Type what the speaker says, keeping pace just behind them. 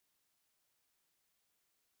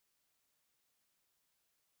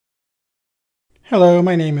Hello,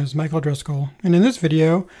 my name is Michael Driscoll, and in this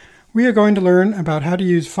video we are going to learn about how to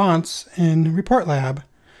use fonts in ReportLab.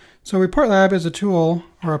 So ReportLab is a tool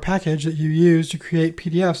or a package that you use to create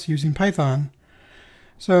PDFs using Python.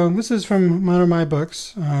 So this is from one of my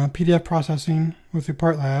books, PDF Processing with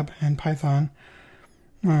ReportLab and Python.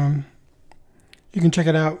 You can check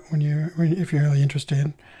it out if you're really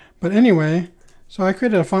interested. But anyway, so I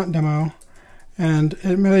created a font demo, and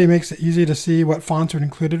it really makes it easy to see what fonts are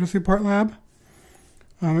included with ReportLab.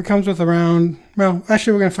 It comes with around, well,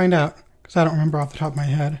 actually we're going to find out because I don't remember off the top of my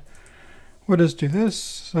head. We'll just do this.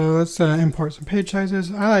 So let's import some page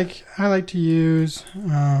sizes. I like to use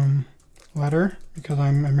letter because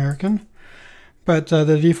I'm American, but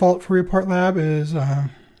the default for ReportLab is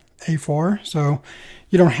A4. So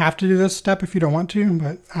you don't have to do this step if you don't want to,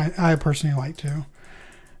 but I personally like to.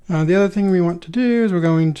 The other thing we want to do is we're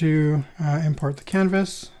going to import the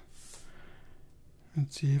canvas.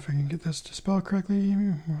 Let's see if I can get this to spell correctly.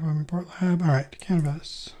 ReportLab. All right,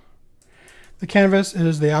 canvas. The canvas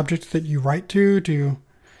is the object that you write to.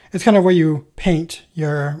 It's kind of where you paint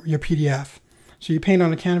your PDF. So you paint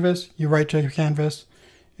on a canvas, you write to your canvas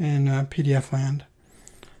in PDF land.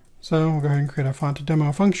 So we'll go ahead and create a font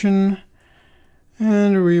demo function,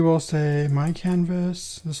 and we will say my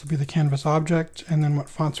canvas. This will be the canvas object, and then what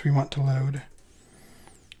fonts we want to load.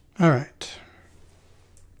 All right.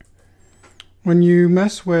 When you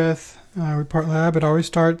mess with ReportLab,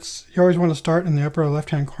 you always want to start in the upper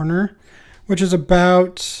left-hand corner, which is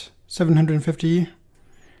about 750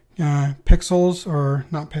 pixels, or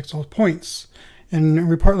not pixels, points. In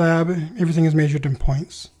ReportLab, everything is measured in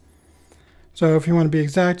points. So if you want to be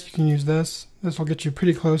exact, you can use this. This will get you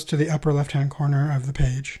pretty close to the upper left-hand corner of the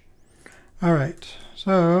page. All right,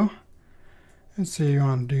 so let's see, you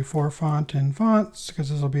want to do for font in fonts,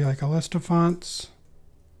 because this will be like a list of fonts.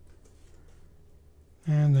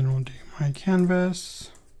 And then we'll do my canvas,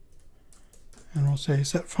 and we'll say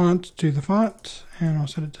set font to the font, and we'll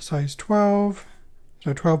set it to size 12,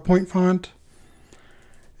 so 12-point font.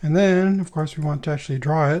 And then, of course, we want to actually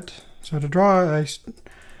draw it. So to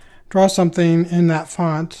draw something in that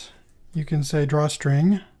font, you can say draw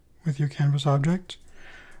string with your canvas object.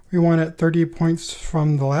 We want it 30 points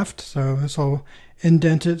from the left, so this will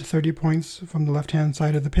indent it 30 points from the left-hand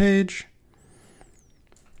side of the page.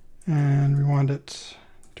 And we want it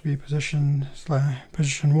to be position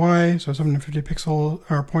Y, so 750 pixel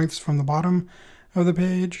or points from the bottom of the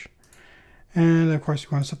page. And of course,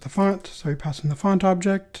 we want to set the font, so we pass in the font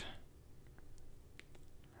object,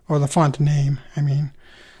 or the font name, I mean.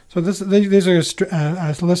 So these are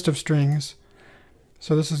a list of strings.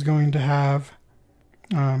 So this is going to have,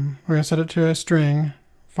 we're going to set it to a string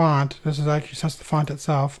font. This is actually sets the font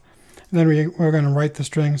itself. And then we're going to write the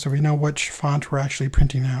string so we know which font we're actually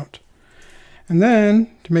printing out. And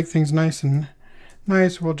then, to make things nice,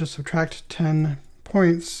 we'll just subtract 10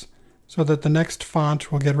 points so that the next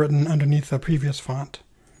font will get written underneath the previous font.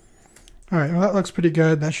 All right, well, that looks pretty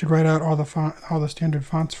good. That should write out all the standard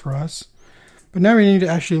fonts for us. But now we need to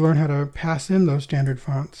actually learn how to pass in those standard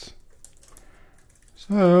fonts.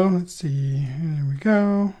 So let's see. There we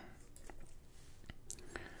go.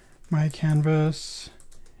 My canvas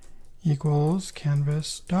equals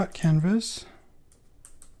canvas.canvas.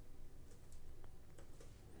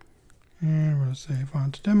 And we'll say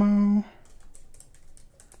font demo,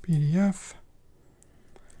 PDF,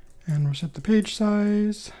 and we'll set the page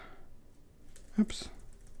size. Oops.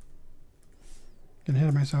 Getting ahead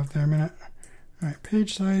of myself there a minute. All right,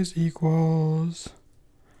 page size equals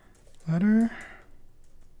letter.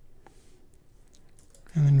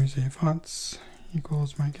 And then we say fonts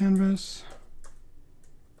equals my canvas.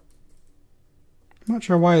 I'm not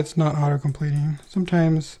sure why it's not auto-completing.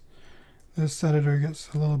 Sometimes this editor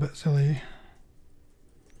gets a little bit silly.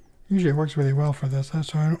 Usually it works really well for this,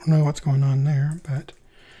 so I don't know what's going on there. But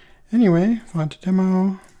anyway, font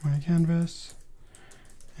demo, my canvas,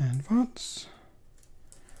 and fonts.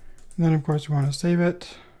 And then of course we want to save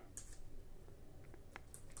it.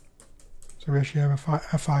 So we actually have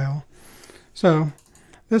a file. So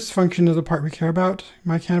this function is the part we care about.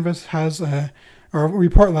 My canvas has or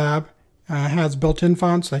ReportLab has built-in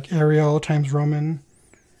fonts like Arial, Times Roman,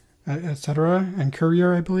 etc., and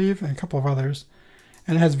Courier, I believe, and a couple of others.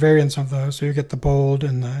 And it has variants of those, so you get the bold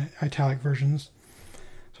and the italic versions.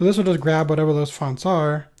 So this will just grab whatever those fonts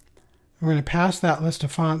are. We're going to pass that list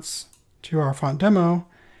of fonts to our font demo.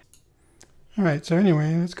 All right, so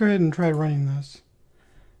anyway, let's go ahead and try running this.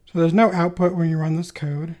 So there's no output when you run this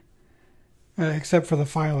code, except for the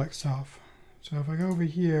file itself. So if I go over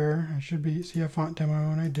here, I should see a font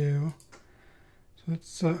demo, and I do. So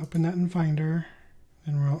let's open that in Finder.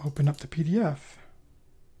 Then we'll open up the PDF.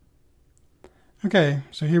 Okay,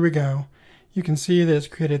 so here we go. You can see that it's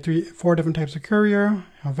created 4 different types of Courier,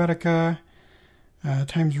 Helvetica,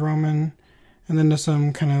 Times Roman, and then there's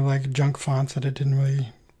some kind of like junk fonts that it didn't really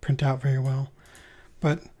print out very well.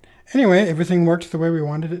 But anyway, everything worked the way we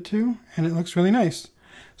wanted it to, and it looks really nice.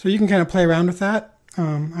 So you can kind of play around with that.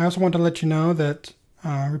 I also want to let you know that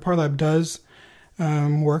ReportLab does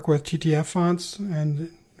work with TTF fonts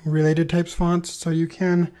and related types fonts, so you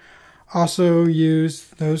can also use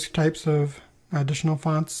those types of additional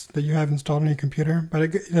fonts that you have installed on your computer,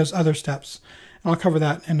 but there's other steps. I'll cover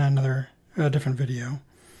that in another different video.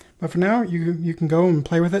 But for now, you can go and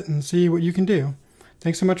play with it and see what you can do.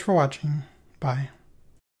 Thanks so much for watching. Bye.